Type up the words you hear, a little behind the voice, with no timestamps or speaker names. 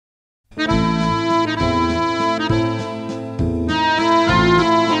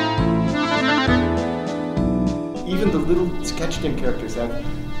little sketched in characters have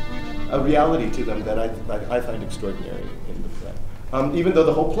a reality to them that I find extraordinary in the play. Even though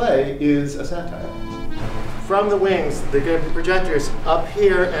the whole play is a satire. From the wings, they get projectors up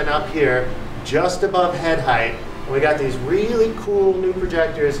here and up here, just above head height. And we got these really cool new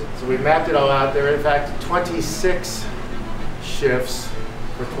projectors, so we mapped it all out. There are in fact 26 shifts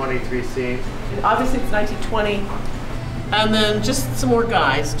for 23 scenes. Obviously it's 1920. And then just some more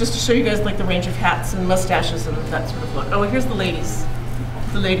guys, just to show you guys like the range of hats and mustaches and that sort of look. Oh, here's the ladies.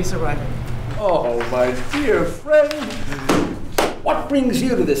 The ladies arriving. Oh, my dear friend. What brings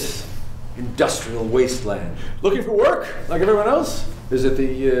you to this industrial wasteland? Looking for work, like everyone else? Is it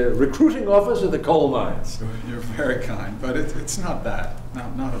the recruiting office or the coal mines? You're very kind, but it's not that.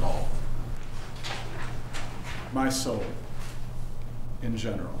 Not at all. My soul, in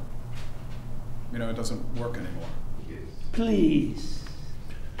general, it doesn't work anymore. Please,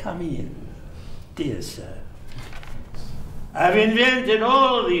 come in, dear sir. I've invented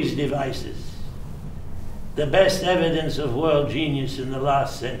all these devices. The best evidence of world genius in the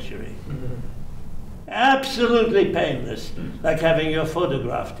last century. Absolutely painless, like having your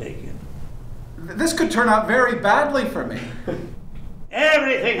photograph taken. This could turn out very badly for me.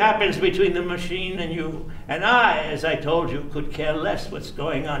 Everything happens between the machine and you. And I, as I told you, could care less what's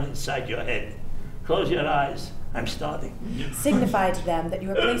going on inside your head. Close your eyes. I'm starting. Signify to them that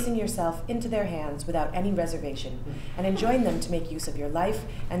you are placing yourself into their hands without any reservation, and enjoin them to make use of your life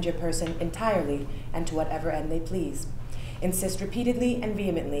and your person entirely and to whatever end they please. Insist repeatedly and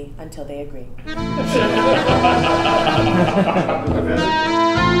vehemently until they agree.